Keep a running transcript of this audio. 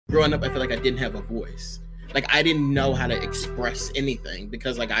growing up, I feel like I didn't have a voice. Like I didn't know how to express anything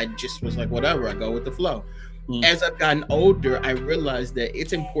because like I just was like, whatever, I go with the flow. As I've gotten older, I realized that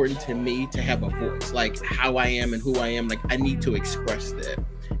it's important to me to have a voice, like how I am and who I am. Like I need to express that.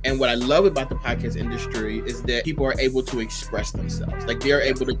 And what I love about the podcast industry is that people are able to express themselves. Like they're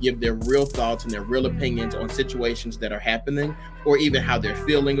able to give their real thoughts and their real opinions on situations that are happening or even how they're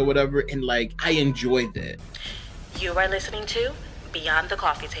feeling or whatever. And like, I enjoy that. You are listening to Beyond the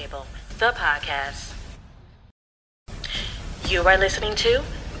Coffee Table, the podcast. You are listening to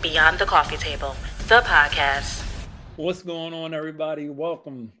Beyond the Coffee Table, the podcast. What's going on, everybody?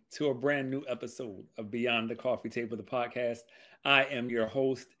 Welcome to a brand new episode of Beyond the Coffee Table, the podcast. I am your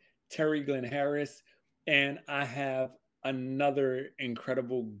host, Terry Glenn Harris, and I have another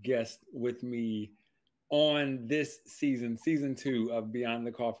incredible guest with me on this season 2 of Beyond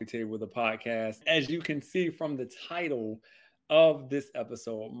the Coffee Table, the podcast. As you can see from the title of this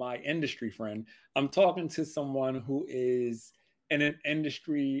episode, my industry friend, I'm talking to someone who is in an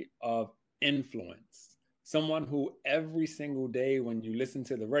industry of influence. Someone who every single day when you listen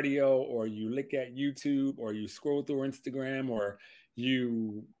to the radio or you look at YouTube or you scroll through Instagram or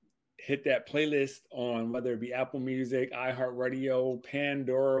you hit that playlist on whether it be Apple Music, iHeartRadio,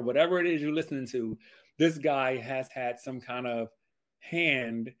 Pandora, whatever it is you're listening to, this guy has had some kind of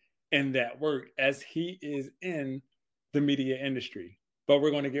hand in that work as he is in the media industry. But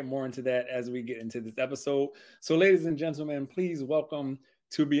we're going to get more into that as we get into this episode. So ladies and gentlemen, please welcome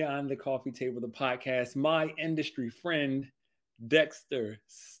to Beyond the Coffee Table, the podcast, my industry friend, Dexter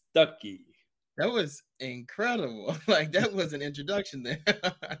Stuckey. That was incredible. Like that was an introduction there.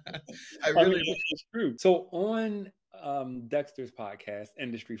 I mean, it's true. So on Dexter's podcast,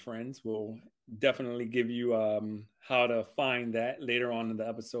 Industry Friends, will definitely give you how to find that later on in the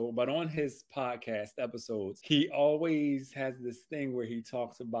episode. But on his podcast episodes, he always has this thing where he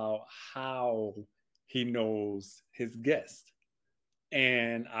talks about how he knows his guest.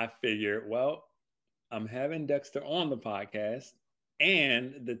 And I figured, well, I'm having Dexter on the podcast,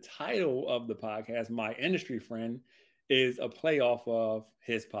 and the title of the podcast, My Industry Friend, is a play off of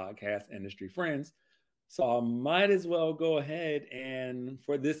his podcast, Industry Friends. So I might as well go ahead and,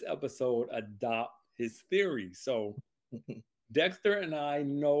 for this episode, adopt his theory. So Dexter and I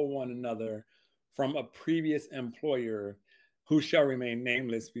know one another from a previous employer who shall remain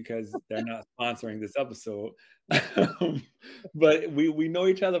nameless because they're not sponsoring this episode. But we know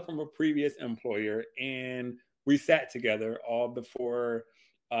each other from a previous employer, and we sat together all before,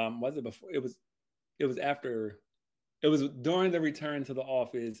 it was during the return to the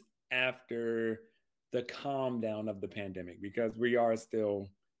office after the calm down of the pandemic, because we are still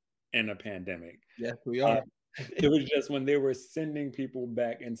in a pandemic. Yes, we are. It was just when they were sending people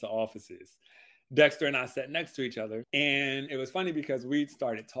back into offices. Dexter and I sat next to each other, and it was funny because we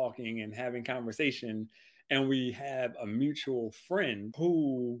started talking and having conversation, and we have a mutual friend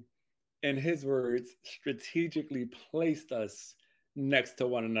who, in his words, strategically placed us next to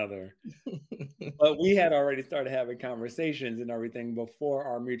one another. But we had already started having conversations and everything before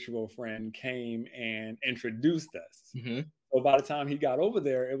our mutual friend came and introduced us. Mm-hmm. So by the time he got over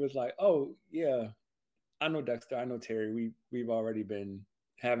there, it was like, oh yeah, I know Dexter, I know Terry. We've already been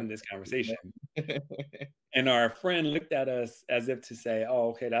having this conversation. And our friend looked at us as if to say, oh,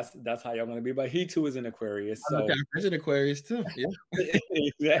 okay, that's how y'all going to be. But he too is an Aquarius. So I'm an Aquarius too. Yeah.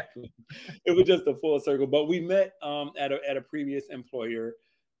 Exactly. It was just a full circle. But we met at a previous employer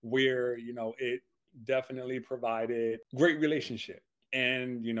where, it definitely provided great relationship.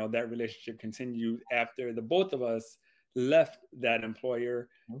 And, that relationship continued after the both of us left that employer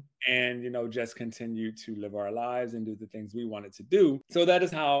and, just continue to live our lives and do the things we wanted to do. So that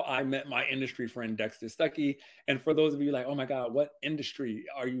is how I met my industry friend, Dexter Stuckey. And for those of you like, oh my God, what industry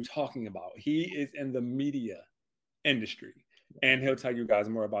are you talking about? He is in the media industry, and he'll tell you guys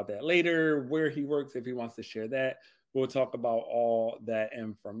more about that later, where he works, if he wants to share that. We'll talk about all that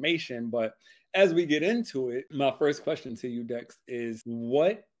information. But as we get into it, my first question to you, Dex, is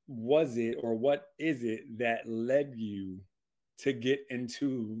what was it or what is it that led you to get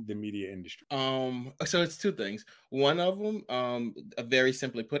into the media industry? So it's two things. One of them, very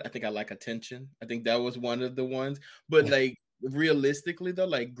simply put, I think I like attention. I think that was one of the ones. But like realistically though,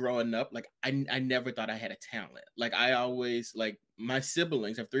 like growing up, like I never thought I had a talent. Like I always, like my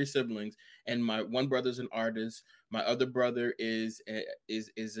siblings, I have 3 siblings, and my one brother's an artist, my other brother is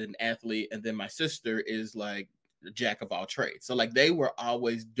an athlete, and then my sister is like jack of all trades. So like they were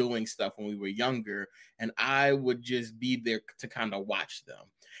always doing stuff when we were younger, and I would just be there to kind of watch them.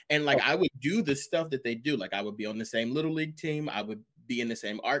 And like I would do the stuff that they do. Like I would be on the same little league team, I would be in the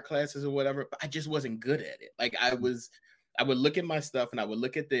same art classes or whatever, but I just wasn't good at it. Like I was I would look at my stuff and I would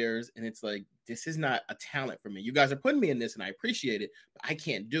look at theirs, and it's like, this is not a talent for me. You guys are putting me in this and I appreciate it, but I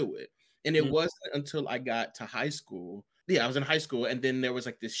can't do it. And it wasn't until I got to high school. Yeah, I was in high school, and then there was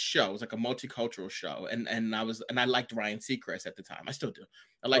like this show. It was like a multicultural show, and I liked Ryan Seacrest at the time. I still do.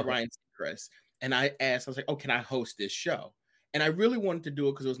 I like Ryan Seacrest, and I was like, oh, can I host this show? And I really wanted to do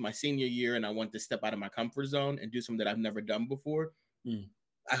it because it was my senior year, and I wanted to step out of my comfort zone and do something that I've never done before.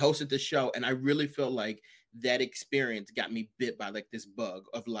 I hosted the show, and I really felt like that experience got me bit by like this bug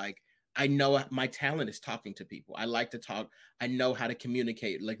of like, I know my talent is talking to people. I like to talk. I know how to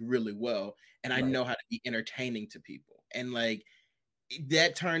communicate like really well, and I know how to be entertaining to people. And like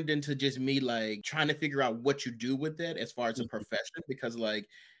that turned into just me like trying to figure out what you do with that as far as a profession, because like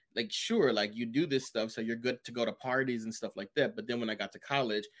sure, like you do this stuff, so you're good to go to parties and stuff like that. But then when I got to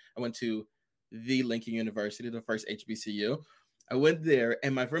college, I went to the Lincoln University, the first HBCU. I went there,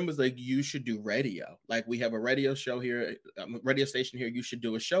 and my friend was like, you should do radio. Like, we have a radio show here, radio station here. You should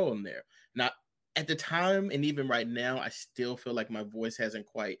do a show on there. Now, at the time, and even right now, I still feel like my voice hasn't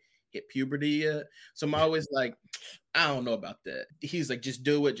quite hit puberty yet. So I'm always like, I don't know about that. He's like, just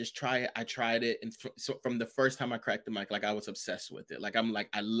do it. Just try it. I tried it. And so from the first time I cracked the mic, like I was obsessed with it. Like, I'm like,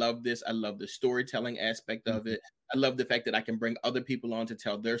 I love this. I love the storytelling aspect of it. I love the fact that I can bring other people on to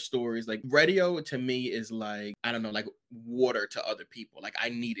tell their stories. Like radio to me is like, I don't know, like water to other people. Like I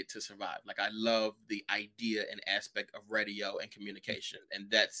need it to survive. Like I love the idea and aspect of radio and communication.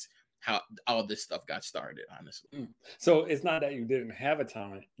 And that's how all this stuff got started, honestly. So it's not that you didn't have a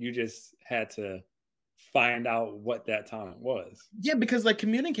talent. You just had to find out what that talent was. Yeah, because like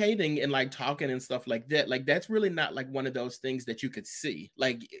communicating and like talking and stuff like that, like that's really not like one of those things that you could see.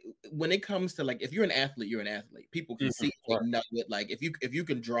 Like when it comes to like, if you're an athlete, you're an athlete. People can see it, know it. Like if you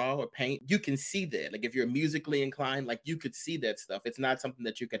can draw or paint, you can see that. Like if you're musically inclined, like you could see that stuff. It's not something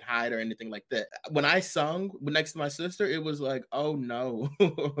that you could hide or anything like that. When I sung next to my sister, it was like, oh no,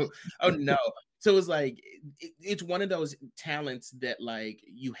 oh no. So it's like, it's one of those talents that like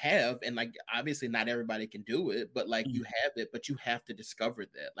you have, and like, obviously not everybody can do it, but like you have it, but you have to discover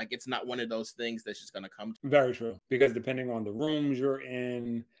that. Like, it's not one of those things that's just going to come. Very true. Because depending on the rooms you're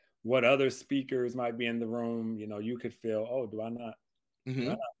in, what other speakers might be in the room, you know, you could feel, oh, do I not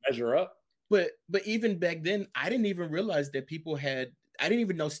measure up? But even back then, I didn't even realize that I didn't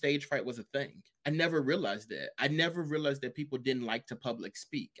even know stage fright was a thing. I never realized that. I never realized that people didn't like to public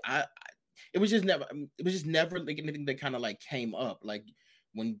speak. It was just never like anything that kind of like came up. Like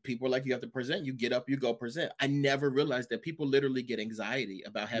when people are like, you have to present, you get up, you go present. I never realized that people literally get anxiety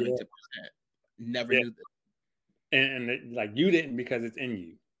about having to present. Never knew that. And like you didn't, because it's in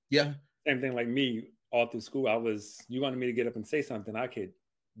you. Yeah. Same thing like me all through school. You wanted me to get up and say something. I could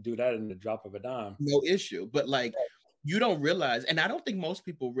do that in the drop of a dime. No issue. But like, you don't realize, and I don't think most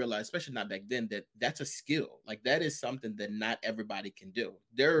people realize, especially not back then, that that's a skill. Like that is something that not everybody can do.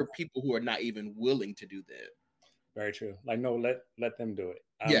 There are people who are not even willing to do that. Very true. Like, no, let them do it.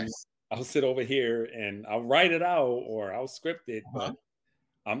 Yes. I'll sit over here and I'll write it out or I'll script it, but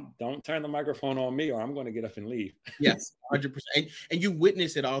don't turn the microphone on me or I'm going to get up and leave. Yes, 100%. And you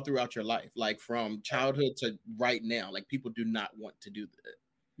witness it all throughout your life, like from childhood to right now. Like people do not want to do that.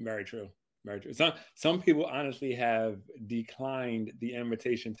 Very true. Very true. Some people honestly have declined the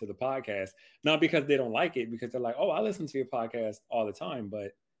invitation to the podcast, not because they don't like it, because they're like, oh, I listen to your podcast all the time,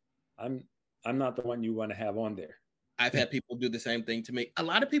 but I'm not the one you want to have on there. I've had people do the same thing to me. A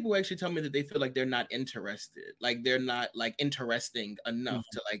lot of people actually tell me that they feel like they're not interested, like they're not like interesting enough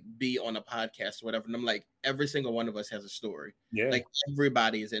to like be on a podcast or whatever. And I'm like, every single one of us has a story. Yeah. Like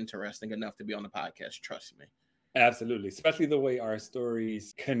everybody is interesting enough to be on a podcast. Trust me. Absolutely. Especially the way our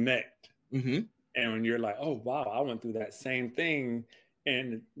stories connect. Mm-hmm. And when you're like, oh, wow, I went through that same thing.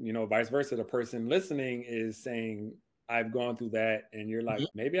 And, you know, vice versa, the person listening is saying, I've gone through that. And you're like,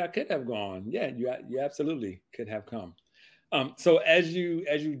 maybe I could have gone. Yeah, you absolutely could have come. So as you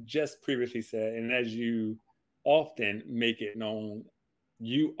just previously said, and as you often make it known,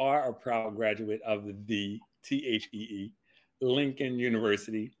 you are a proud graduate of the THEE, Lincoln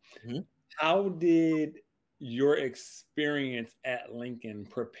University. Mm-hmm. How did your experience at Lincoln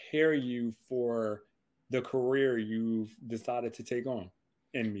prepare you for the career you've decided to take on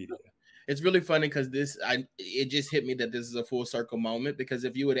in media? It's really funny because it just hit me that this is a full circle moment, because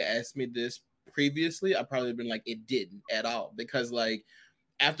if you would have asked me this previously, I'd probably been like, it didn't at all. Because like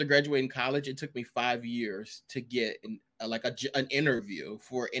after graduating college, it took me 5 years to get an interview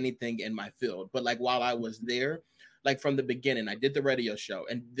for anything in my field. But like while I was there, like from the beginning, I did the radio show,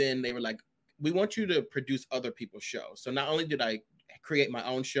 and then they were like, we want you to produce other people's shows. So not only did I create my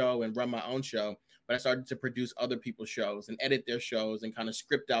own show and run my own show, but but I started to produce other people's shows and edit their shows and kind of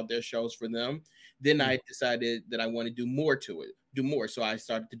script out their shows for them. Then I decided that I want to do more to it, do more. So I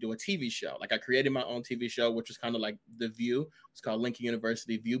started to do a TV show. Like I created my own TV show, which was kind of like The View. It's called Lincoln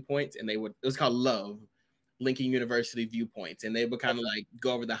University Viewpoints, and it was called Love, Lincoln University Viewpoints, and they would kind of like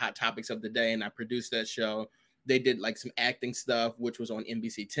go over the hot topics of the day. And I produced that show. They did like some acting stuff, which was on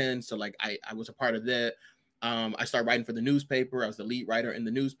NBC 10. So like I was a part of that. I started writing for the newspaper. I was the lead writer in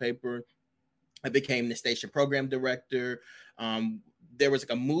the newspaper. I became the station program director. There was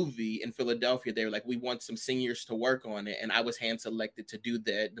like a movie in Philadelphia. They were like, we want some seniors to work on it. And I was hand selected to do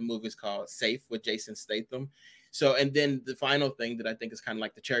that. The movie is called Safe with Jason Statham. So, and then the final thing that I think is kind of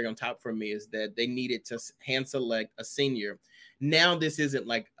like the cherry on top for me is that they needed to hand select a senior. Now, this isn't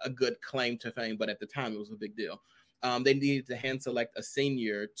like a good claim to fame, but at the time it was a big deal. They needed to hand select a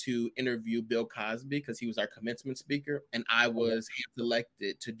senior to interview Bill Cosby because he was our commencement speaker. And I was hand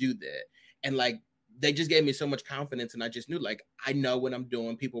selected to do that. And like, they just gave me so much confidence. And I just knew like, I know what I'm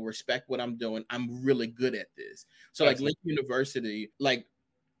doing. People respect what I'm doing. I'm really good at this. So like Lincoln University, like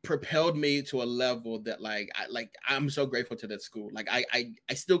propelled me to a level that I'm so grateful to that school. Like I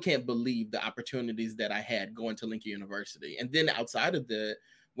still can't believe the opportunities that I had going to Lincoln University. And then outside of that,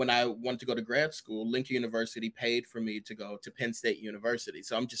 when I wanted to go to grad school, Lincoln University paid for me to go to Penn State University.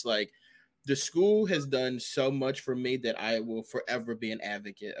 So I'm just like, the school has done so much for me that I will forever be an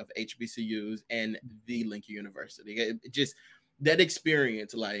advocate of HBCUs and the Lincoln University. It just that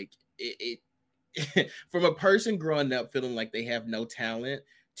experience, like it from a person growing up feeling like they have no talent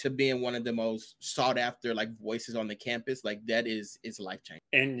to being one of the most sought after like voices on the campus, like that is life changing.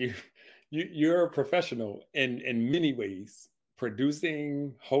 And you're a professional in many ways.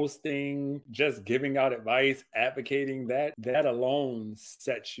 Producing, hosting, just giving out advice, advocating, that alone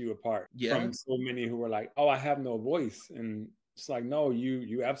sets you apart from so many who are like, oh, I have no voice. And it's like, no,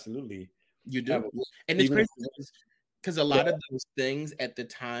 you absolutely you do. And it's crazy because a lot of those things at the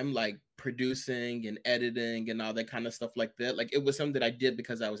time, like producing and editing and all that kind of stuff like that, like it was something that I did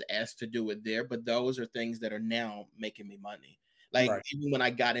because I was asked to do it there. But those are things that are now making me money. Like even when I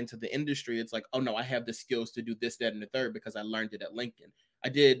got into the industry, it's like, oh no, I have the skills to do this, that, and the third because I learned it at Lincoln. I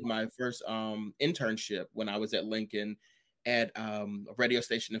did my first internship when I was at Lincoln at a radio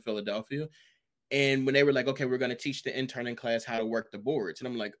station in Philadelphia. And when they were like, okay, we're going to teach the interning class how to work the boards. And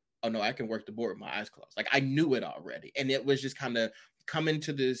I'm like, oh no, I can work the board with my eyes closed. Like I knew it already. And it was just kind of coming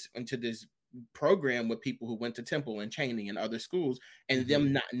into this program with people who went to Temple and Chaney and other schools, and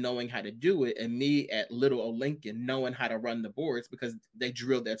them not knowing how to do it, and me at little old Lincoln knowing how to run the boards because they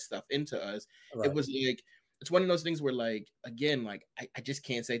drilled that stuff into us. It was like, it's one of those things where like, again, like I just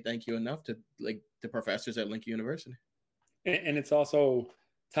can't say thank you enough to like the professors at Lincoln University. And it's also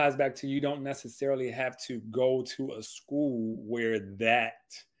ties back to, you don't necessarily have to go to a school where that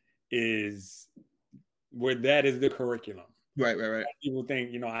is the curriculum. Right. People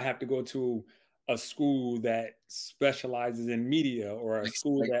think, I have to go to a school that specializes in media or a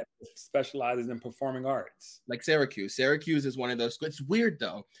school that specializes in performing arts. Like Syracuse. Syracuse is one of those. It's weird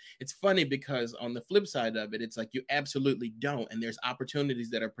though. It's funny because on the flip side of it, it's like you absolutely don't. And there's opportunities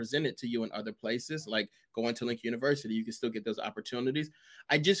that are presented to you in other places, like going to Lincoln University. You can still get those opportunities.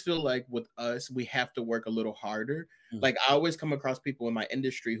 I just feel like with us, we have to work a little harder. Like I always come across people in my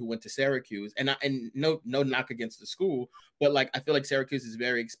industry who went to Syracuse, and no knock against the school, but like I feel like Syracuse is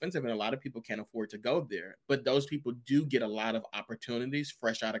very expensive and a lot of people can't afford to go there. But those people do get a lot of opportunities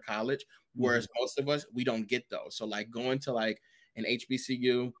fresh out of college, whereas most of us, we don't get those. So like going to like an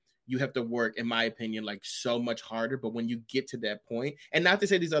HBCU, you have to work, in my opinion, like so much harder. But when you get to that point, and not to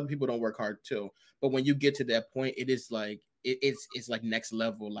say these other people don't work hard too, but when you get to that point, it is like it's like next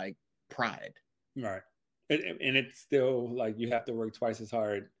level, like pride. Right. And it's still like you have to work twice as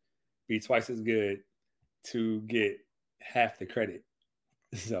hard, be twice as good to get half the credit.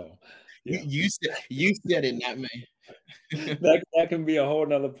 So you said it, not me. that can be a whole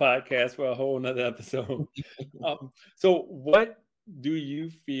nother podcast for a whole nother episode. So what do you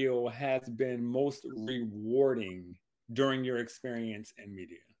feel has been most rewarding during your experience in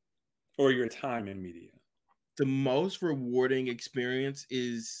media or your time in media? The most rewarding experience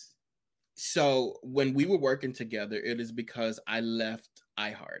is, so when we were working together, it is because I left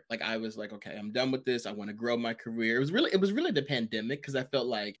iHeart. Like I was like, okay, I'm done with this. I want to grow my career. It was really the pandemic, because I felt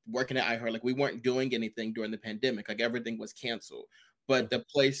like working at iHeart, like we weren't doing anything during the pandemic. Like everything was canceled. But the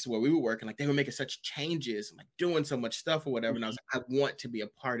place where we were working, like they were making such changes and like doing so much stuff or whatever. And I was like, I want to be a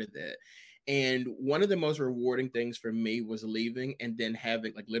part of that. And one of the most rewarding things for me was leaving and then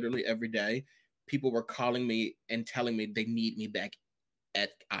having, like, literally every day, people were calling me and telling me they need me back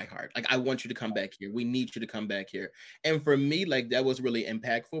at iHeart. Like, I want you to come back here. We need you to come back here. And for me, like, that was really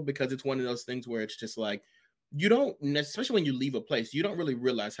impactful because it's one of those things where it's just like, you don't, especially when you leave a place, you don't really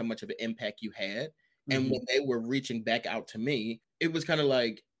realize how much of an impact you had. And when they were reaching back out to me, it was kind of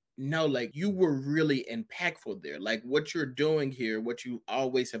like, no, like, you were really impactful there. Like, what you're doing here, what you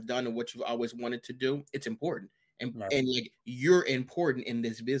always have done and what you've always wanted to do, it's important. And like, you're important in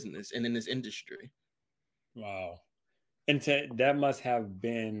this business and in this industry. Wow. And that must have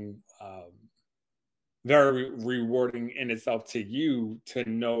been very rewarding in itself to you to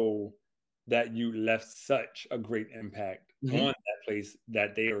know that you left such a great impact on that place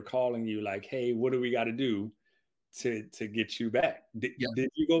that they are calling you like, hey, what do we got to do to get you back? Did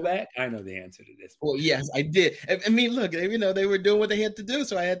you go back? I know the answer to this. Well, yes, I did. I mean, look, you know, they were doing what they had to do,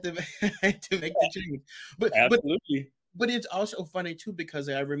 so I had to make the change. But absolutely. But it's also funny too because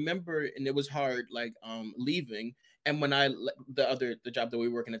I remember, and it was hard, like leaving. And when the job that we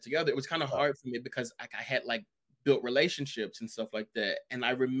were working at together, it was kind of hard for me because like I had like built relationships and stuff like that. And I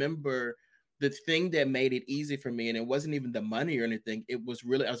remember the thing that made it easy for me, and it wasn't even the money or anything. It was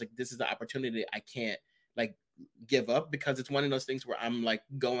really, I was like, this is the opportunity I can't like give up, because it's one of those things where I'm like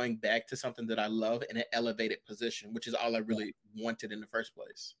going back to something that I love in an elevated position, which is all I really wanted in the first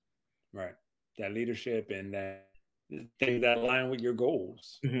place. Right. That leadership and that things that align with your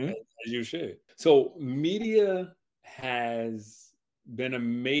goals, as you should. So media has been a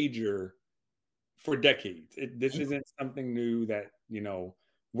major for decades. This isn't something new that, you know,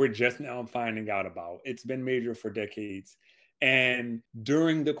 we're just now finding out about. It's been major for decades. And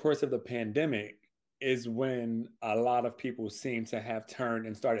during the course of the pandemic is when a lot of people seem to have turned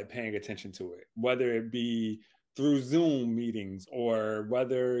and started paying attention to it, whether it be through Zoom meetings or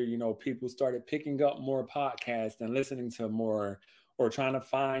whether, you know, people started picking up more podcasts and listening to more, or trying to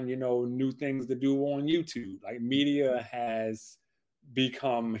find, you know, new things to do on YouTube. Like media has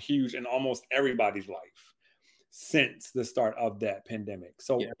become huge in almost everybody's life since the start of that pandemic.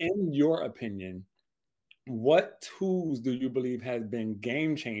 So in your opinion, what tools do you believe has been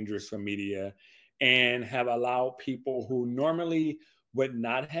game changers for media and have allowed people who normally would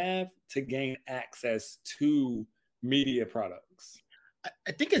not have to gain access to media products?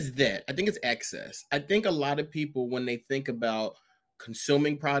 I think it's that. I think it's access. I think a lot of people, when they think about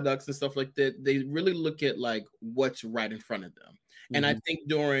consuming products and stuff like that, they really look at like what's right in front of them. And I think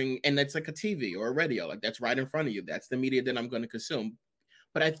and that's like a TV or a radio, like that's right in front of you. That's the media that I'm going to consume.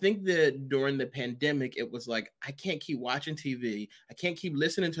 But I think that during the pandemic, it was like, I can't keep watching TV. I can't keep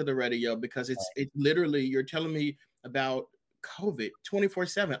listening to the radio because it's literally, you're telling me about COVID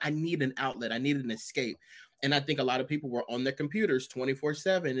 24/7. I need an outlet. I need an escape. And I think a lot of people were on their computers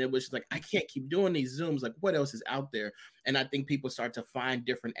 24/7. It was like, I can't keep doing these Zooms. Like, what else is out there? And I think people start to find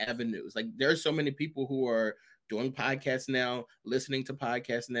different avenues. Like, there's so many people who are doing podcasts now, listening to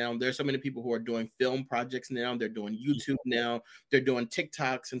podcasts now. There's so many people who are doing film projects now. They're doing YouTube now. They're doing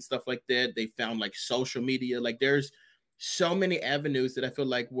TikToks and stuff like that. They found like social media. Like, there's so many avenues that I feel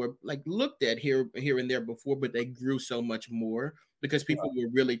like were like looked at here and there before, but they grew so much more because people were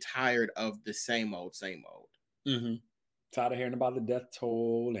really tired of the same old. Tired of hearing about the death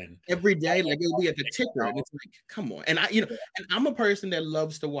toll and every day, like it'll be at the ticker, and it's like, come on. And and I'm a person that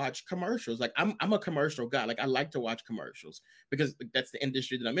loves to watch commercials. Like I'm a commercial guy. Like I like to watch commercials because that's the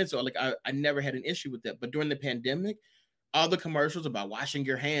industry that I'm in. So like I never had an issue with that. But during the pandemic, all the commercials about washing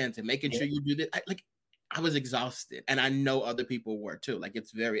your hands and making sure you do this, I was exhausted, and I know other people were too. Like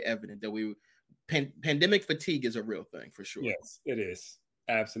it's very evident that pandemic fatigue is a real thing for sure. Yes, it is.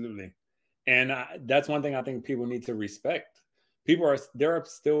 Absolutely. And that's one thing I think people need to respect. There are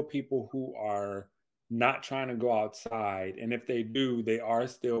still people who are not trying to go outside. And if they do, they are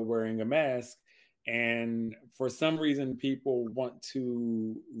still wearing a mask. And for some reason, people want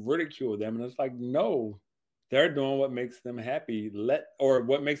to ridicule them. And it's like, no, they're doing what makes them happy, or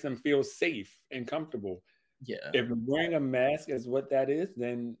what makes them feel safe and comfortable. Yeah. If wearing a mask is what that is,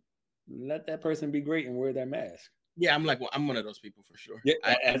 then let that person be great and wear that mask. Yeah, I'm like, well, I'm one of those people for sure. Yeah,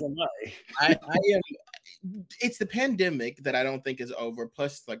 as am I. I am. It's the pandemic that I don't think is over.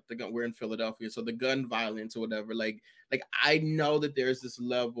 Plus, like we're in Philadelphia, so the gun violence or whatever. Like I know that there's this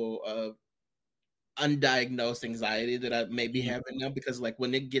level of undiagnosed anxiety that I may be having now, because like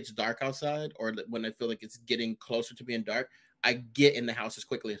when it gets dark outside, or when I feel like it's getting closer to being dark, I get in the house as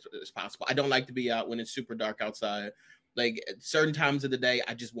quickly as possible. I don't like to be out when it's super dark outside. Like at certain times of the day,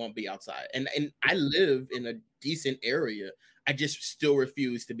 I just won't be outside. And I live in a decent area. I just still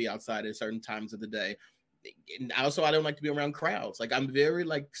refuse to be outside at certain times of the day. And also, I don't like to be around crowds. Like I'm very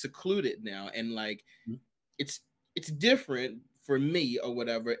like secluded now, and like it's different for me or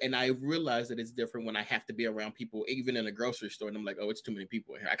whatever. And I realize that it's different when I have to be around people, even in a grocery store. And I'm like, oh, it's too many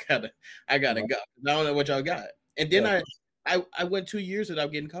people here. I gotta go. I don't know what y'all got. And then I went 2 years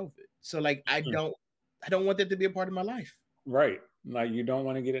without getting COVID. So like, I don't want that to be a part of my life. Right. Like you don't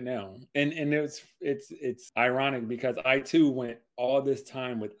want to get it now. And it's ironic because I too went all this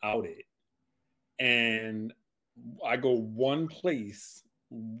time without it. And I go one place,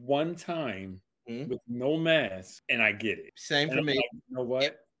 one time with no mask, and I get it. Same for me. Like, you know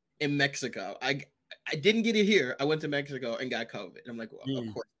what? In Mexico, I didn't get it here. I went to Mexico and got COVID. I'm like, well,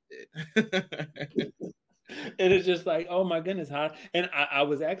 of course I did. And it's just like, oh my goodness, how? And I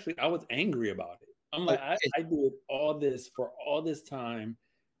was angry about it. I'm like, I did all this for all this time,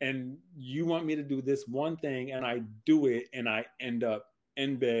 and you want me to do this one thing, and I do it, and I end up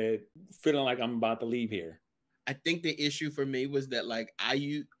in bed feeling like I'm about to leave here. I think the issue for me was that like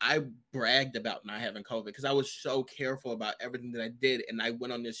I bragged about not having COVID because I was so careful about everything that I did, and I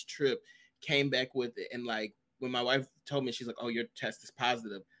went on this trip, came back with it, and like when my wife told me, she's like, "Oh, your test is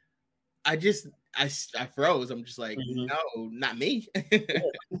positive," I froze. I'm just like, no, not me,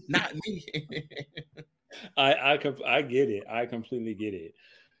 not me. I get it. I completely get it.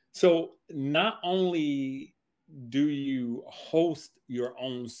 So not only do you host your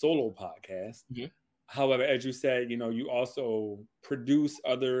own solo podcast, however, as you said, you also produce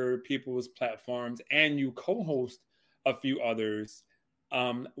other people's platforms and you co-host a few others.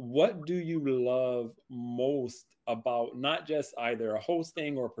 What do you love most about not just either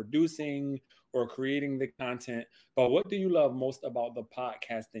hosting or producing or creating the content, but what do you love most about the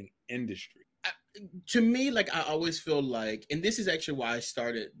podcasting industry? To me, like I always feel like, and this is actually why I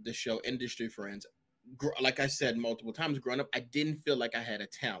started the show Industry Friends. Like I said multiple times, growing up, I didn't feel like I had a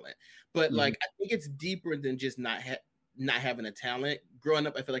talent, but like I think it's deeper than just not having a talent. Growing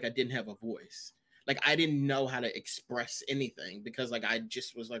up, I feel like I didn't have a voice. Like I didn't know how to express anything because like I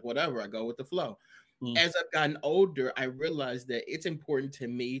just was like, whatever, I go with the flow. As I've gotten older, I realized that it's important to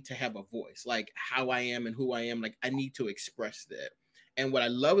me to have a voice, like how I am and who I am. Like I need to express that. And what I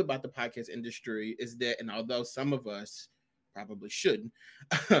love about the podcast industry is that, and although some of us probably shouldn't,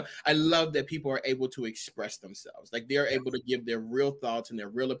 I love that people are able to express themselves. Like they're able to give their real thoughts and their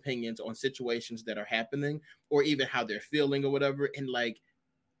real opinions on situations that are happening or even how they're feeling or whatever. And like,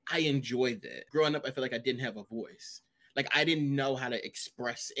 I enjoy that. Growing up, I feel like I didn't have a voice. Like I didn't know how to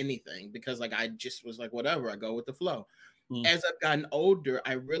express anything because like I just was like, whatever, I go with the flow. As I've gotten older,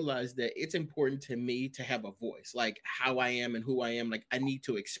 I realized that it's important to me to have a voice, like how I am and who I am. Like I need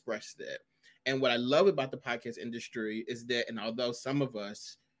to express that. And what I love about the podcast industry is that, and although some of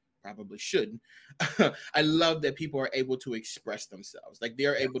us probably shouldn't, I love that people are able to express themselves. Like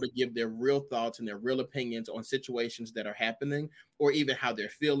they're able to give their real thoughts and their real opinions on situations that are happening or even how they're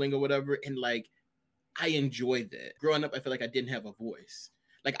feeling or whatever. And like, I enjoy that. Growing up, I feel like I didn't have a voice.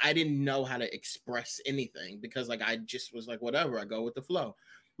 Like I didn't know how to express anything because like I just was like, whatever, I go with the flow.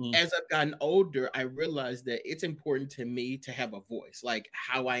 As I've gotten older, I realized that it's important to me to have a voice, like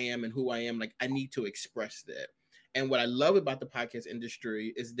how I am and who I am. Like I need to express that. And what I love about the podcast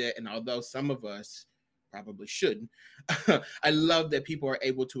industry is that, and although some of us probably shouldn't, I love that people are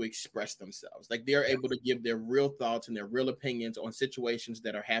able to express themselves. Like they're able to give their real thoughts and their real opinions on situations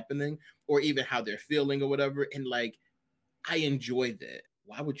that are happening or even how they're feeling or whatever. And like, I enjoy that.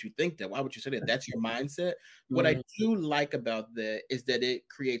 Why would you think that? Why would you say that? That's your mindset. What I do like about that is that it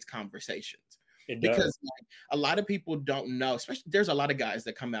creates conversations. Because like, a lot of people don't know, especially there's a lot of guys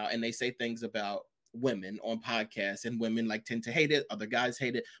that come out and they say things about women on podcasts and women like tend to hate it. Other guys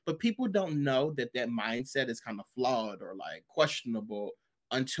hate it, but people don't know that mindset is kind of flawed or like questionable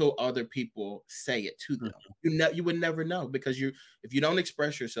until other people say it to them. You would never know because if you don't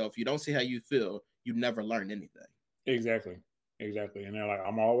express yourself, you don't see how you feel, you never learn anything. Exactly. And they're like,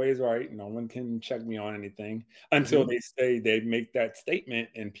 I'm always right. No one can check me on anything until they make that statement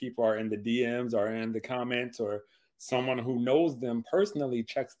and people are in the DMs or in the comments or someone who knows them personally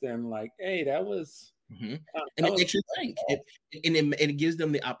checks them like, hey, that was. And it makes you think. It gives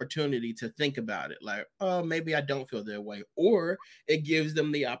them the opportunity to think about it. Like, oh, maybe I don't feel their way. Or it gives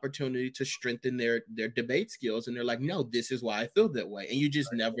them the opportunity to strengthen their debate skills. And they're like, no, this is why I feel that way. And you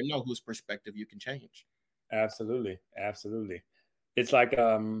just never know whose perspective you can change. Absolutely. It's like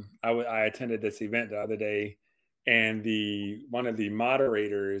I attended this event the other day, and one of the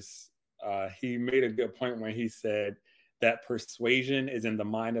moderators he made a good point when he said that persuasion is in the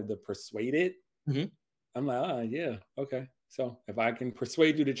mind of the persuaded. I'm like, yeah, okay. So if I can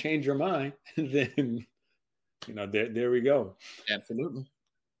persuade you to change your mind, then there we go. Absolutely.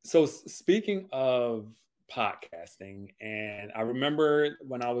 So speaking of podcasting, and I remember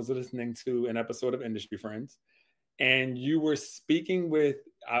when I was listening to an episode of Industry Friends. and you were speaking with,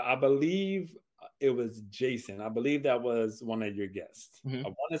 I believe it was Jason. I believe that was one of your guests. I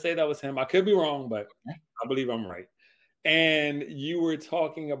want to say that was him. I could be wrong, but I believe I'm right. And you were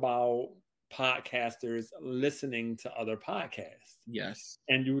talking about podcasters listening to other podcasts. Yes.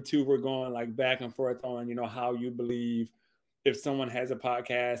 And you two were going like back and forth on, you know, how you believe if someone has a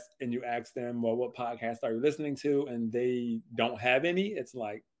podcast and you ask them, well, what podcast are you listening to? And they don't have any. It's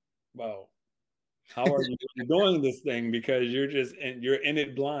like, well, how are you doing this thing? Because you're in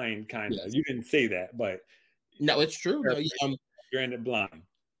it blind, kind of. Yes. You didn't say that, but no, it's true. No, you're in it blind.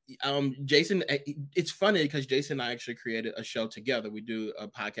 Jason, it's funny because Jason and I actually created a show together. We do a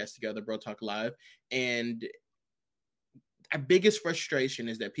podcast together, Bro Talk Live, and our biggest frustration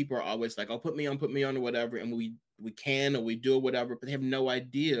is that people are always like, "Oh, put me on," or whatever, and we can or we do whatever, but they have no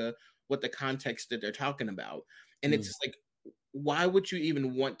idea what the context that they're talking about, and it's just like, why would you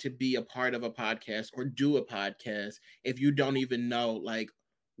even want to be a part of a podcast or do a podcast if you don't even know like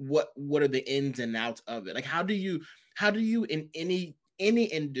what are the ins and outs of it? Like, how do you in any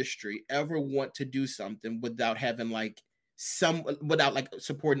industry ever want to do something without having like without like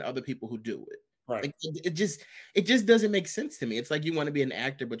supporting other people who do it? Right. Like, it just doesn't make sense to me. It's like you want to be an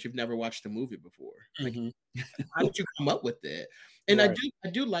actor, but you've never watched a movie before. Like, how did you come up with that? And right. I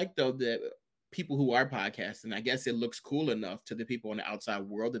do like though that people who are podcasting, I guess it looks cool enough to the people in the outside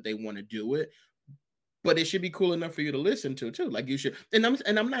world that they want to do it, but it should be cool enough for you to listen to too. Like you should, and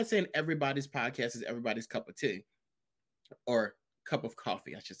I'm not saying everybody's podcast is everybody's cup of tea or cup of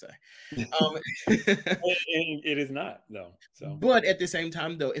coffee, I should say. It is not though. So, but at the same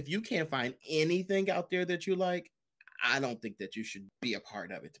time though, if you can't find anything out there that you like, I don't think that you should be a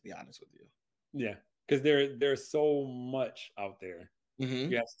part of it, to be honest with you. Yeah, because there's so much out there.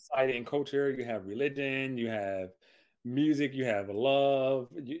 You have society and culture, you have religion, you have music, you have love.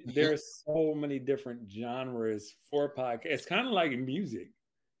 There's so many different genres for podcasts. It's kind of like music.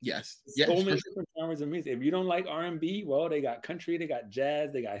 Yes. So many different genres of music. If you don't like R&B, well, they got country, they got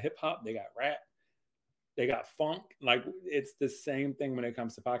jazz, they got hip hop, they got rap, they got funk. Like, it's the same thing when it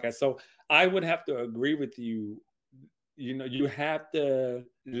comes to podcasts. So I would have to agree with you. You know, you have to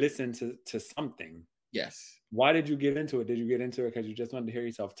listen to something. Yes. Why did you get into it? Did you get into it because you just wanted to hear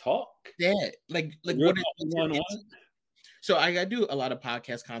yourself talk? Yeah, like what is so I do a lot of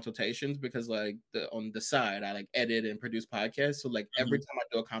podcast consultations because like on the side I like edit and produce podcasts. So like every time I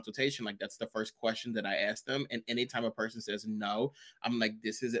do a consultation, like that's the first question that I ask them. And anytime a person says no, I'm like,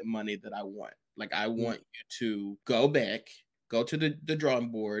 this isn't money that I want. Like, I want you to go back, go to the drawing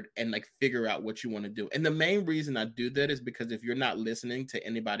board and like figure out what you want to do. And the main reason I do that is because if you're not listening to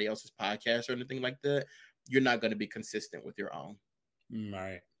anybody else's podcast or anything like that, you're not going to be consistent with your own.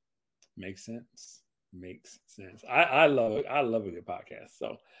 Right. Makes sense. I love it. I love a good podcast.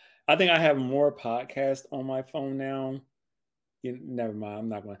 So I think I have more podcasts on my phone now. Never mind. I'm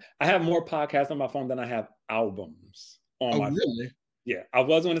not going to. I have more podcasts on my phone than I have albums on my phone. Yeah. I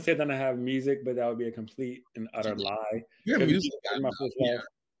was going to say that I have music, but that would be a complete and utter lie. You're a music guy.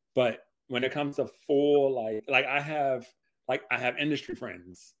 But when it comes to full, like I have industry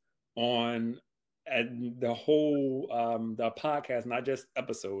friends on and the whole the podcast, not just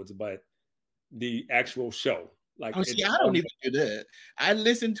episodes, but the actual show. Like, I don't even do that. I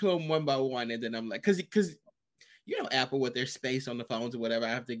listen to them one by one, and then I'm like, because you know, Apple with their space on the phones or whatever, I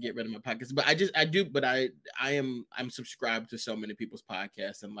have to get rid of my podcasts. But I'm subscribed to so many people's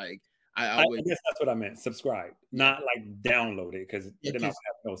podcasts, and like I guess that's what I meant. Subscribe, not like download it, because then I have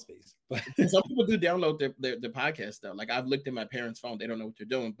no space. But some people do download their podcast though. Like, I've looked at my parents' phone; they don't know what they're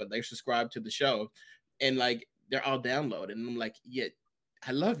doing, but they subscribe to the show, and like they're all downloaded. And I'm like, yeah,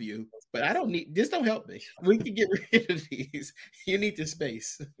 I love you, but I don't need this. Don't help me. We can get rid of these. You need the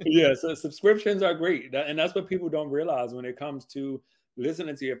space. Yeah, so subscriptions are great, and that's what people don't realize when it comes to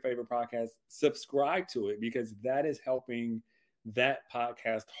listening to your favorite podcast. Subscribe to it, because that is helping that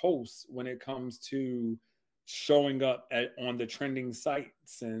podcast host when it comes to showing up on the trending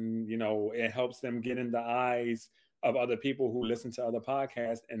sites, and you know, it helps them get in the eyes of other people who listen to other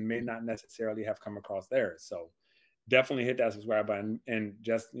podcasts and may not necessarily have come across theirs. So definitely hit that subscribe button. And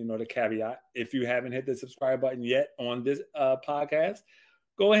just, you know, the caveat, if you haven't hit the subscribe button yet on this podcast,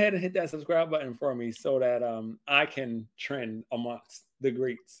 go ahead and hit that subscribe button for me so that I can trend amongst the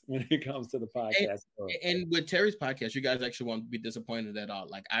greats when it comes to the podcast. And with Terry's podcast, you guys actually won't be disappointed at all.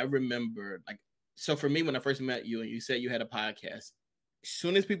 Like, I remember, like, so for me, when I first met you and you said you had a podcast, as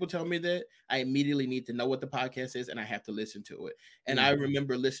soon as people tell me that, I immediately need to know what the podcast is and I have to listen to it. And I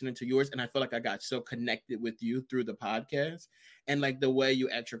remember listening to yours, and I feel like I got so connected with you through the podcast, and like the way you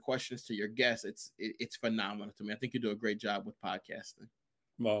ask your questions to your guests, it's phenomenal to me. I think you do a great job with podcasting.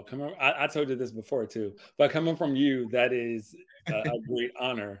 Well, I told you this before too, but coming from you, that is a great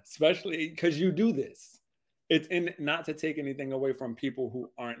honor, especially because you do this. It's in not to take anything away from people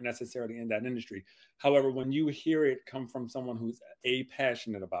who aren't necessarily in that industry. However, when you hear it come from someone who's A,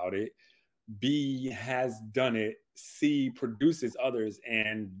 passionate about it, B, has done it, C, produces others,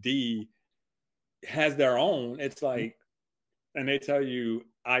 and D, has their own, it's like, and they tell you,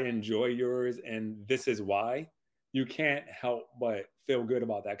 I enjoy yours and this is why, you can't help but feel good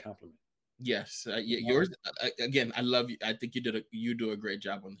about that compliment. Yes, yours again. I love you. I think you do a great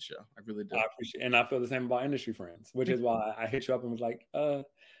job on the show. I really do. I appreciate, and I feel the same about industry friends, which is why I hit you up and was like,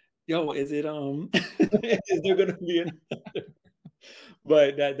 yo, is it is there gonna be another?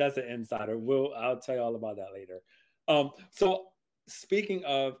 But that's an insider. I'll tell you all about that later. So speaking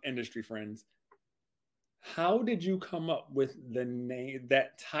of industry friends, how did you come up with the name,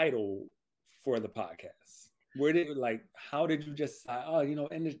 that title for the podcast? How did you just say,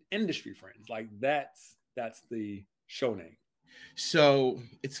 industry friends? Like that's the show name. So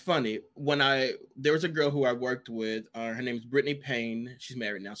it's funny, there was a girl who I worked with, her name is Brittany Payne. She's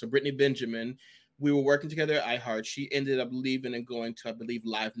married now. So Brittany Benjamin, we were working together at iHeart. She ended up leaving and going to, I believe,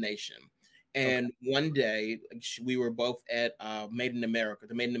 Live Nation. And one day we were both at Made in America,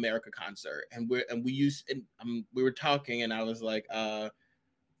 the Made in America concert, and we were talking, and I was like,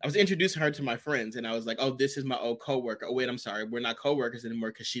 I was introducing her to my friends, and I was like, oh, this is my old coworker. Oh, wait, I'm sorry. We're not coworkers anymore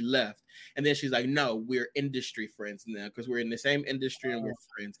because she left. And then she's like, no, we're industry friends now because we're in the same industry and we're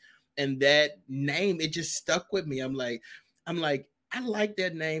friends. And that name, it just stuck with me. I'm like, I like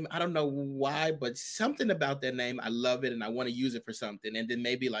that name. I don't know why, but something about that name, I love it and I want to use it for something. And then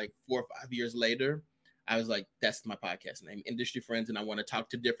maybe like 4 or 5 years later, I was like, that's my podcast name, Industry Friends. And I want to talk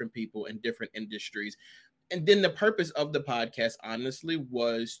to different people in different industries. And then the purpose of the podcast, honestly,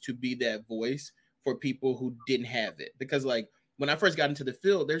 was to be that voice for people who didn't have it. Because like when I first got into the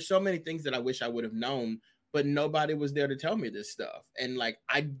field, there's so many things that I wish I would have known, but nobody was there to tell me this stuff. And like,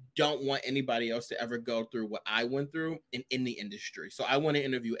 I don't want anybody else to ever go through what I went through in the industry. So I want to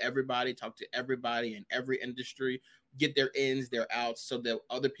interview everybody, talk to everybody in every industry, get their ins, their outs, so that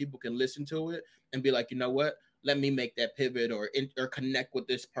other people can listen to it and be like, you know what, let me make that pivot or connect with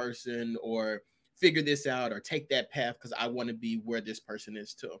this person or figure this out or take that path because I want to be where this person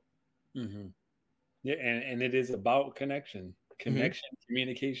is too. Mm-hmm. Yeah, and it is about connection,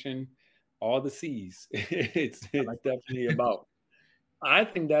 communication, all the C's. It's definitely about. I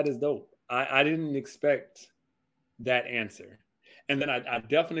think that is dope. I didn't expect that answer, and then I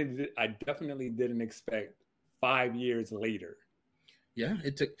definitely didn't expect 5 years later. Yeah,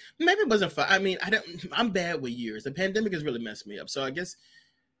 it took. Maybe it wasn't 5. I mean, I'm bad with years. The pandemic has really messed me up. So I guess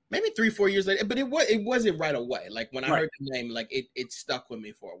maybe 3-4 years later, but it wasn't right away. Like when I heard the name, like it stuck with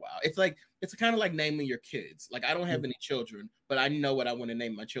me for a while. It's like, it's kind of like naming your kids. Like I don't have any children, but I know what I want to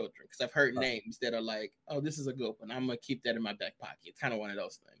name my children because I've heard names that are like, oh, this is a good one. I'm gonna keep that in my back pocket. It's kind of one of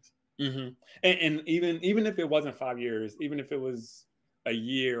those things. Mm-hmm. And even if it wasn't 5 years, even if it was a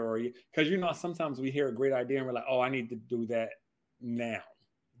year or because sometimes we hear a great idea and we're like, oh, I need to do that now.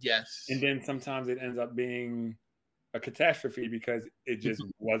 Yes. And then sometimes it ends up being a catastrophe because it just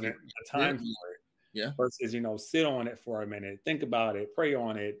wasn't the time for it. Yeah. Versus, sit on it for a minute, think about it, pray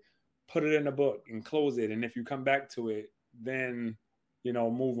on it, put it in a book and close it. And if you come back to it, then,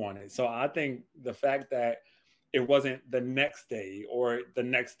 move on it. So I think the fact that it wasn't the next day or the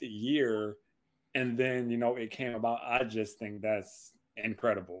next year, and then, it came about, I just think that's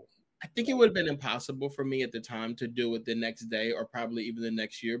incredible. I think it would have been impossible for me at the time to do it the next day or probably even the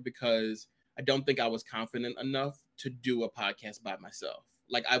next year because I don't think I was confident enough to do a podcast by myself.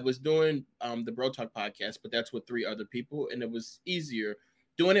 Like I was doing the Bro Talk podcast, but that's with 3 other people. And it was easier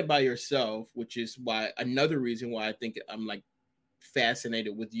doing it by yourself, which is another reason why I think I'm like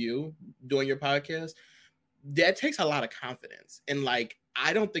fascinated with you doing your podcast. That takes a lot of confidence. And like,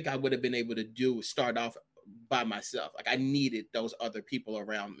 I don't think I would have been able to start off by myself. Like I needed those other people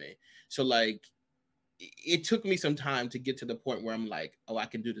around me. So like, it took me some time to get to the point where I'm like, oh, I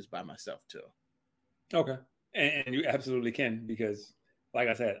can do this by myself too. Okay. And you absolutely can, because like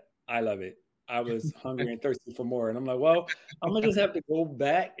I said, I love it. I was hungry and thirsty for more. And I'm like, well, I'm going to just have to go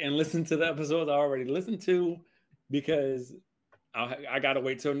back and listen to the episodes I already listened to because I got to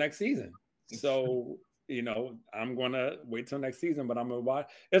wait till next season. So, I'm going to wait till next season, but I'm going to watch.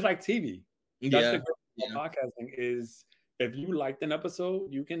 It's like TV. That's the great thing about podcasting is if you liked an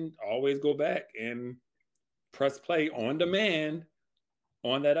episode, you can always go back and press play on demand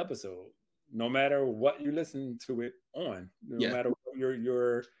on that episode, no matter what you listen to it on, no matter what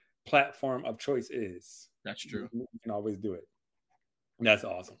your platform of choice is. That's true. You can always do it. That's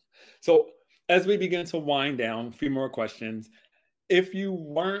awesome. So as we begin to wind down, a few more questions. If you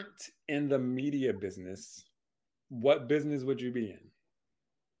weren't in the media business, what business would you be in?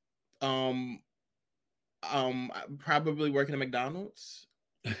 Probably working at McDonald's.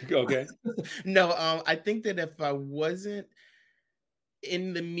 Okay. No, I think that if I wasn't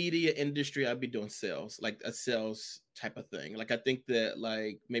in the media industry, I'd be doing sales, like a sales type of thing. Like I think that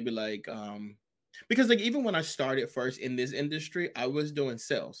like maybe like because like even when I started first in this industry, I was doing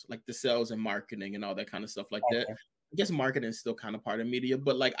sales, like the sales and marketing and all that kind of stuff like that. Okay. I guess marketing is still kind of part of media,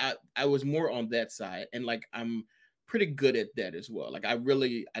 but like I was more on that side, and like I'm pretty good at that as well. Like I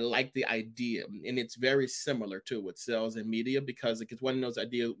like the idea, and it's very similar to with sales and media because like it's one of those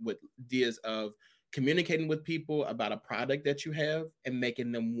ideas of communicating with people about a product that you have and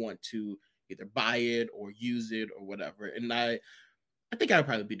making them want to either buy it or use it or whatever. And I think I'd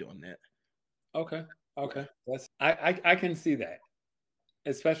probably be doing that. Okay. That's I can see that,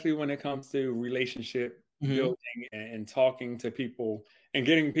 especially when it comes to relationship Mhm. building and talking to people and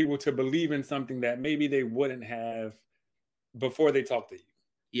getting people to believe in something that maybe they wouldn't have before they talk to you.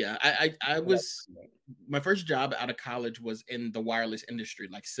 Yeah, I was my first job out of college was in the wireless industry,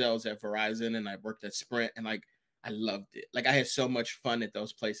 like sales at Verizon, and I worked at Sprint, and like I loved it. Like I had so much fun at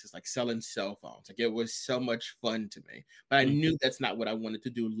those places, like selling cell phones. Like it was so much fun to me. But I Mm. knew that's not what I wanted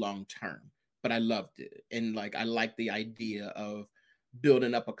to do long term. But I loved it, and like I liked the idea of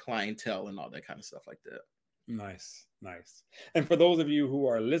building up a clientele and all that kind of stuff like that. Nice. And for those of you who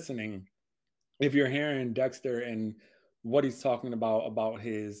are listening, if you're hearing Dexter and what he's talking about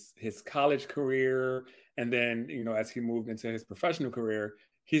his college career, and then as he moved into his professional career,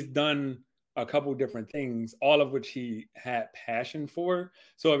 he's done a couple different things, all of which he had passion for.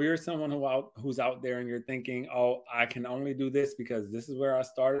 So if you're someone who's out there and you're thinking, oh, I can only do this because this is where I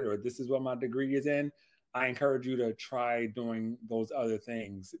started or this is what my degree is in, I encourage you to try doing those other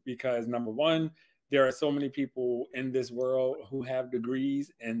things, because number one, there are so many people in this world who have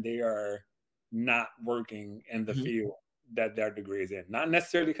degrees and they are not working in the Mhm. field that their degree is in. Not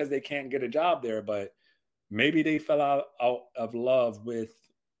necessarily because they can't get a job there, but maybe they fell out of love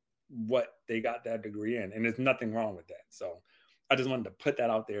with what they got that degree in. And there's nothing wrong with that. So I just wanted to put that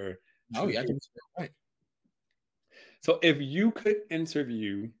out there. Oh yeah, I think that's right. So if you could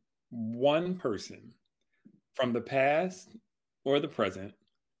interview one person from the past or the present,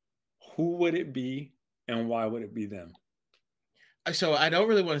 who would it be and why would it be them? So I don't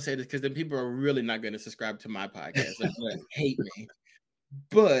really want to say this because then people are really not going to subscribe to my podcast. They're going to hate me.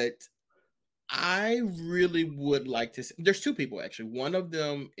 But I really would like to. There's two people actually. One of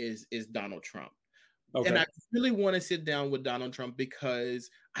them is Donald Trump, and Okay. I really want to sit down with Donald Trump because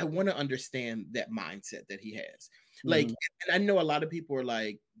I want to understand that mindset that he has. Like, Mhm. and I know a lot of people are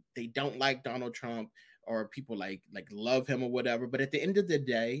like they don't like Donald Trump, or people like love him or whatever. But at the end of the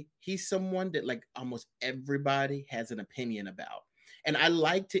day, he's someone that like almost everybody has an opinion about. And I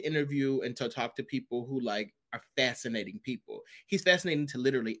like to interview and to talk to people who like are fascinating people. He's fascinating to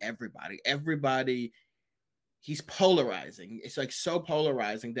literally everybody. Everybody, he's polarizing. It's like so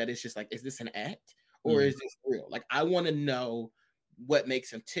polarizing that it's just like, is this an act or Mhm. is this real? Like, I want to know what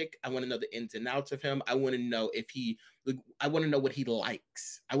makes him tick. I want to know the ins and outs of him. I want to know if he, like, I want to know what he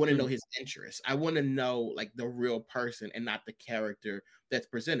likes. I want to know Mhm. his interests. I want to know like the real person and not the character that's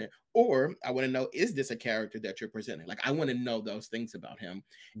presented. Or I want to know, is this a character that you're presenting? Like, I want to know those things about him.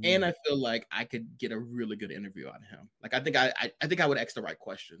 And Mhm. I feel like I could get a really good interview out of him. Like, I think I would ask the right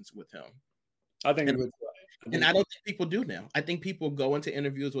questions with him. I think And you would. and I don't think people do now. I think people go into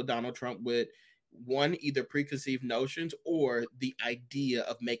interviews with Donald Trump with one, either preconceived notions or the idea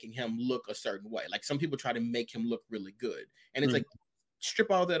of making him look a certain way. Like some people try to make him look really good. And it's Mhm. like,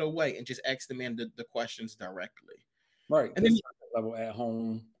 strip all that away and just ask the man the questions directly. Right. And The then surface level at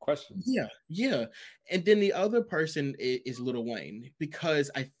home questions. yeah. And then the other person is Lil Wayne,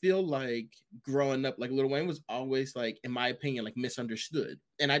 because I feel like growing up, like Lil Wayne was always like, in my opinion, like misunderstood.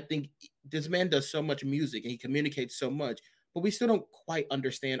 And I think this man does so much music and he communicates so much, but we still don't quite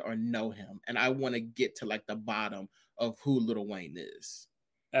understand or know him. And I want to get to like the bottom of who Lil Wayne is.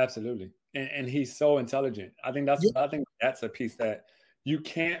 Absolutely. And he's so intelligent. I think that's a piece that you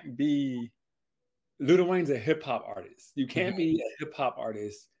can't be. Lil Wayne's a hip hop artist. You Yeah. can't be a hip hop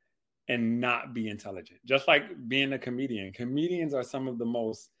artist and not be intelligent. Just like being a comedian. Comedians are some of the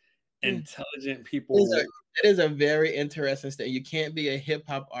most Mm. intelligent It is people. it is a very interesting state. You can't be a hip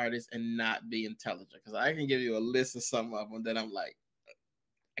hop artist and not be intelligent. Because I can give you a list of some of them that I'm like,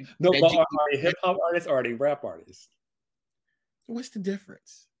 No, that but you, are they hip hop artists or are they rap artists? what's the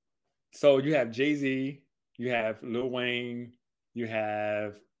difference? So you have Jay-Z, you have Lil Wayne, you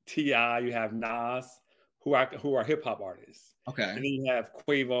have T.I., you have Nas, who are hip hop artists. Okay. And then you have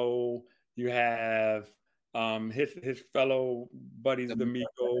Quavo, you have his fellow buddies, the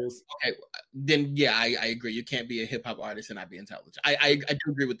Migos. Okay, then yeah, I agree. You can't be a hip hop artist and not be intelligent. I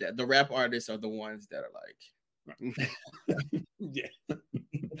do agree with that. The rap artists are the ones that are like, yeah.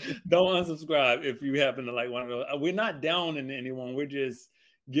 Don't unsubscribe if you happen to like one of those. We're not down in anyone. We're just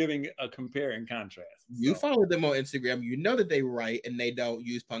giving a compare and contrast. You follow them on Instagram, you know that they write and they don't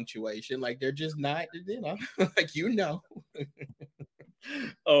use punctuation. Like they're just not, like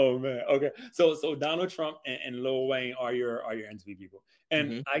Oh man. Okay. So Donald Trump and Lil Wayne are your interview people.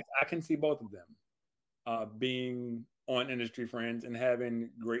 And I can see both of them being on Industry Friends and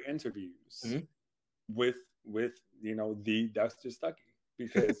having great interviews with the Dexter Stuckey,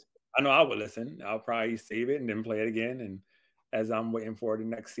 because I know I would listen. I'll probably save it and then play it again. And as I'm waiting for the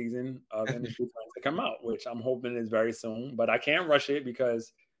next season of Industry Friends to come out, which I'm hoping is very soon, but I can't rush it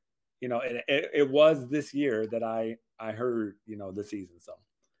because, it was this year that I heard, the season. So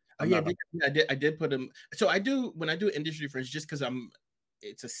I did put them. So I do, when I do Industry Friends, just because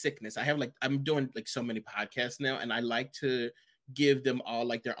it's a sickness. I'm doing like so many podcasts now, and I like to give them all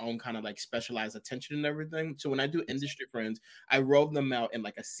like their own kind of like specialized attention and everything. So when I do Industry Friends, I roll them out in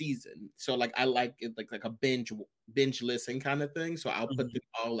like a season. So like I like it like a binge listen kind of thing. So I'll put them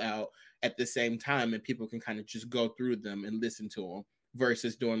all out at the same time, and people can kind of just go through them and listen to them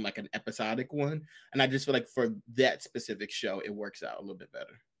versus doing like an episodic one. And I just feel like for that specific show, it works out a little bit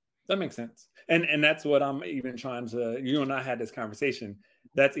better. That makes sense. And that's what I'm even trying to, you and I had this conversation.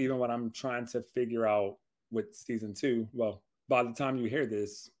 That's even what I'm trying to figure out with season 2. Well, by the time you hear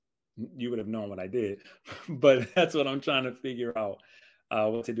this, you would have known what I did, but that's what I'm trying to figure out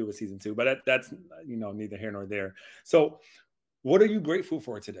what to do with season 2. But that's neither here nor there. So what are you grateful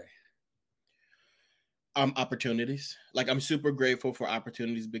for today? Opportunities. Like I'm super grateful for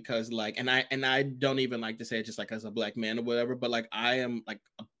opportunities because like, and I don't even like to say it just like as a black man or whatever, but like I am like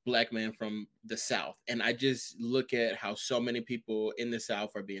a black man from the South, and I just look at how so many people in the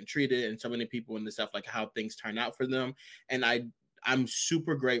South are being treated, and so many people in the South, like how things turn out for them. And I'm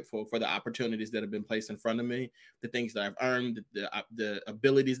super grateful for the opportunities that have been placed in front of me, the things that I've earned, the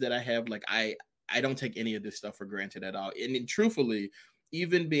abilities that I have. Like I don't take any of this stuff for granted at all. And truthfully,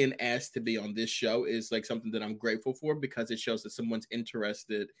 even being asked to be on this show is like something that I'm grateful for, because it shows that someone's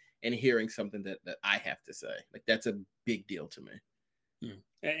interested in hearing something that I have to say. Like that's a big deal to me.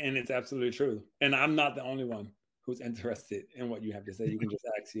 And it's absolutely true. And I'm not the only one who's interested in what you have to say. You can just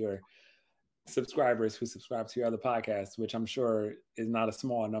ask your subscribers who subscribe to your other podcasts, which I'm sure is not a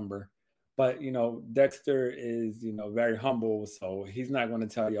small number. But, Dexter is, very humble. So he's not going to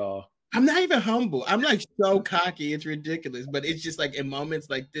tell y'all. I'm not even humble. I'm like so cocky. It's ridiculous. But it's just like in moments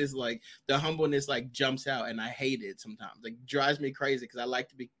like this, like the humbleness like jumps out, and I hate it sometimes. Like drives me crazy because I like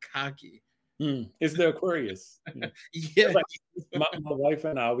to be cocky. It's the Aquarius. Yeah. Like my wife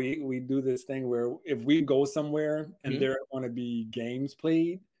and I, we do this thing where if we go somewhere and there are going to be games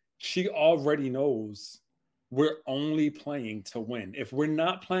played, she already knows we're only playing to win. If we're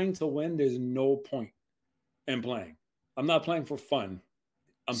not playing to win, there's no point in playing. I'm not playing for fun.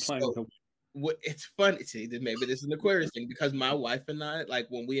 I'm playing to win. It's fun. See, maybe this is an Aquarius thing, because my wife and I, like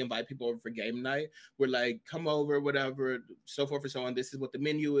when we invite people over for game night, we're like, come over, whatever, so forth and so on. This is what the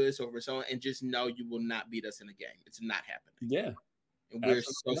menu is, so forth and so on, and just know you will not beat us in a game. It's not happening. Yeah. And we're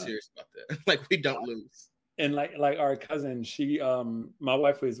so serious about that. Like we don't lose. And like our cousin, she my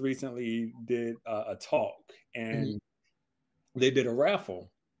wife was recently did a talk, and they did a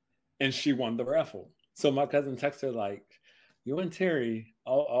raffle, and she won the raffle. So my cousin texted her like, you and Terry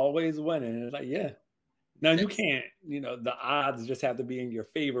always winning. And it's like, yeah. Now you can't, the odds just have to be in your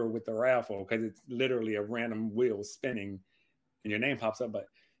favor with the raffle, because it's literally a random wheel spinning and your name pops up. But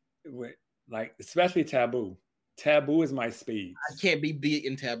like, especially Taboo. Taboo is my speed. I can't be beat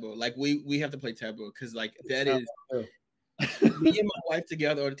in Taboo. Like we have to play Taboo, because like that is me and my wife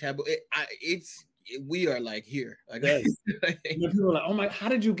together on Taboo. We are like here. Like, people are like, oh my, how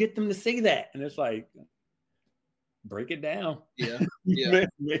did you get them to say that? And it's like, break it down. Yeah.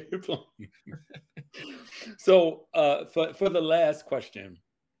 Make it plain. So for the last question,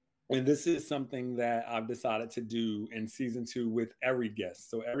 and this is something that I've decided to do in season 2 with every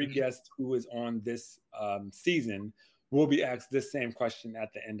guest. So every guest who is on this season will be asked this same question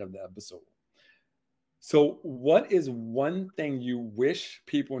at the end of the episode. So what is one thing you wish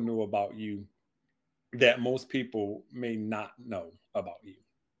people knew about you that most people may not know about you?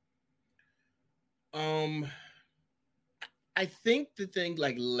 I think the thing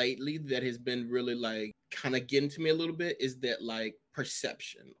like lately that has been really like kind of getting to me a little bit is that like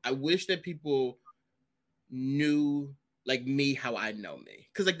perception. I wish that people knew like me how I know me.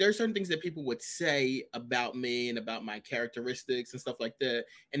 Because like there are certain things that people would say about me and about my characteristics and stuff like that,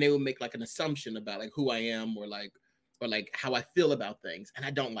 and they would make like an assumption about like who I am or like how I feel about things, and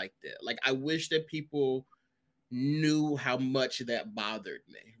I don't like that. Like I wish that people knew how much that bothered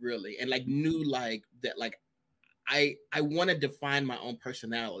me, really, and like knew like that like I want to define my own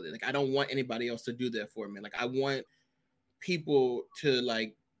personality. Like I don't want anybody else to do that for me. Like I want people to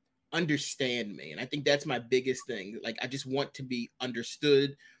like understand me, and I think that's my biggest thing. Like I just want to be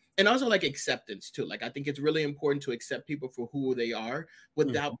understood, and also like acceptance too. Like I think it's really important to accept people for who they are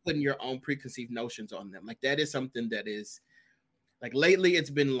without putting your own preconceived notions on them. Like that is something that is like lately it's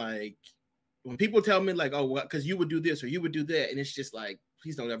been like when people tell me like, oh, well, because you would do this or you would do that, and it's just like,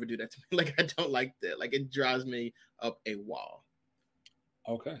 please don't ever do that to me. Like I don't like that. Like it drives me up a wall.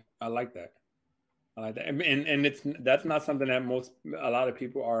 Okay, I like that. I like that, and that's not something that a lot of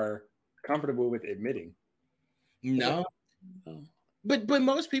people are comfortable with admitting. No, but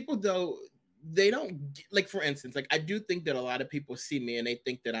most people though, they don't like. For instance, like I do think that a lot of people see me and they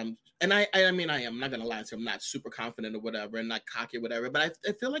think that I'm, and I mean I am. I'm not gonna lie, so I'm not super confident or whatever, and not cocky or whatever. But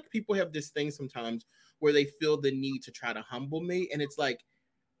I feel like people have this thing sometimes where they feel the need to try to humble me, and it's like,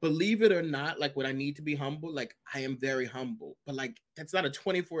 believe it or not, like when I need to be humble, like I am very humble, but like that's not a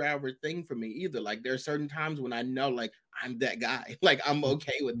 24-hour thing for me either. Like there are certain times when I know like I'm that guy, like I'm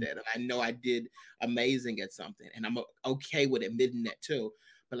okay with that, and I know I did amazing at something, and I'm okay with admitting that too.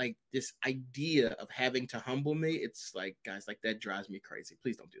 But like this idea of having to humble me, it's like, guys, like that drives me crazy.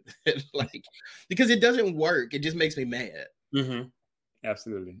 Please don't do that, like because it doesn't work. It just makes me mad. Mm-hmm.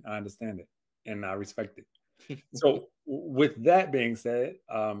 Absolutely, I understand it and I respect it. So with that being said,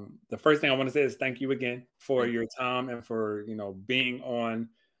 the first thing I want to say is thank you again for your time and for, being on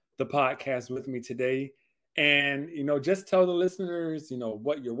the podcast with me today. And, just tell the listeners,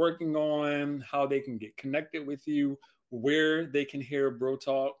 what you're working on, how they can get connected with you, where they can hear Bro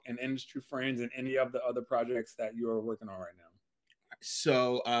Talk and Industry Friends and any of the other projects that you're working on right now.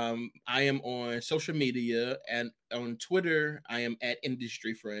 So I am on social media, and on Twitter I am at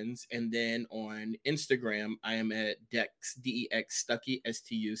Industry Friends, and then on Instagram I am at Dex DEX Stuckey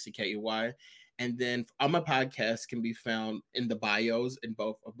STUCKEY, and then all my podcasts can be found in the bios in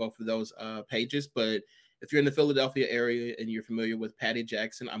both of those pages. But if you're in the Philadelphia area and you're familiar with Patty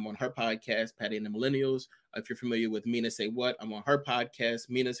Jackson, I'm on her podcast, Patty and the Millennials. If you're familiar with Mina Say What, I'm on her podcast,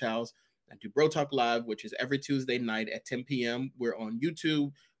 Mina's House. I do Bro Talk Live, which is every Tuesday night at 10 p.m. We're on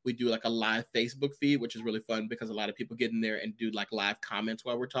YouTube. We do like a live Facebook feed, which is really fun because a lot of people get in there and do like live comments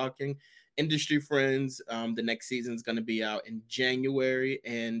while we're talking. Industry Friends, the next season is going to be out in January.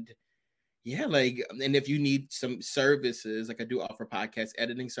 And yeah, like, and if you need some services, like I do offer podcast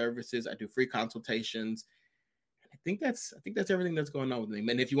editing services. I do free consultations. I think that's everything that's going on with me.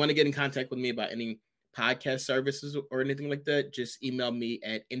 And if you want to get in contact with me about any podcast services or anything like that, just email me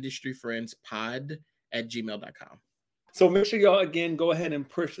at industryfriendspod@gmail.com. So make sure y'all again go ahead and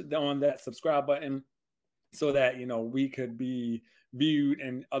push on that subscribe button so that we could be viewed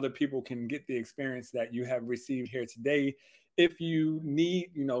and other people can get the experience that you have received here today. If you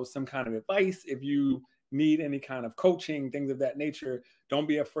need some kind of advice, if you need any kind of coaching, things of that nature, don't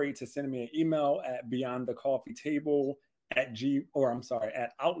be afraid to send me an email at beyondthecoffeetable at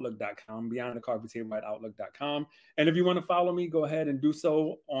outlook.com, beyondthecoffeetable@outlook.com. And if you want to follow me, go ahead and do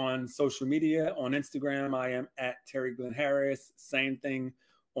so on social media. On Instagram, I am at Terry Glenn Harris. Same thing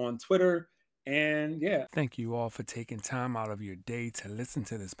on Twitter. And yeah. Thank you all for taking time out of your day to listen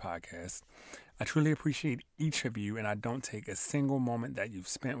to this podcast. I truly appreciate each of you, and I don't take a single moment that you've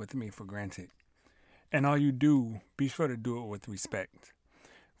spent with me for granted. And all you do, be sure to do it with respect.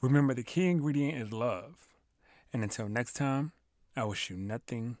 Remember, the key ingredient is love. And until next time, I wish you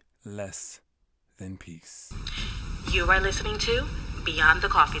nothing less than peace. You are listening to Beyond the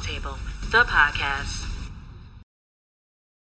Coffee Table, the podcast.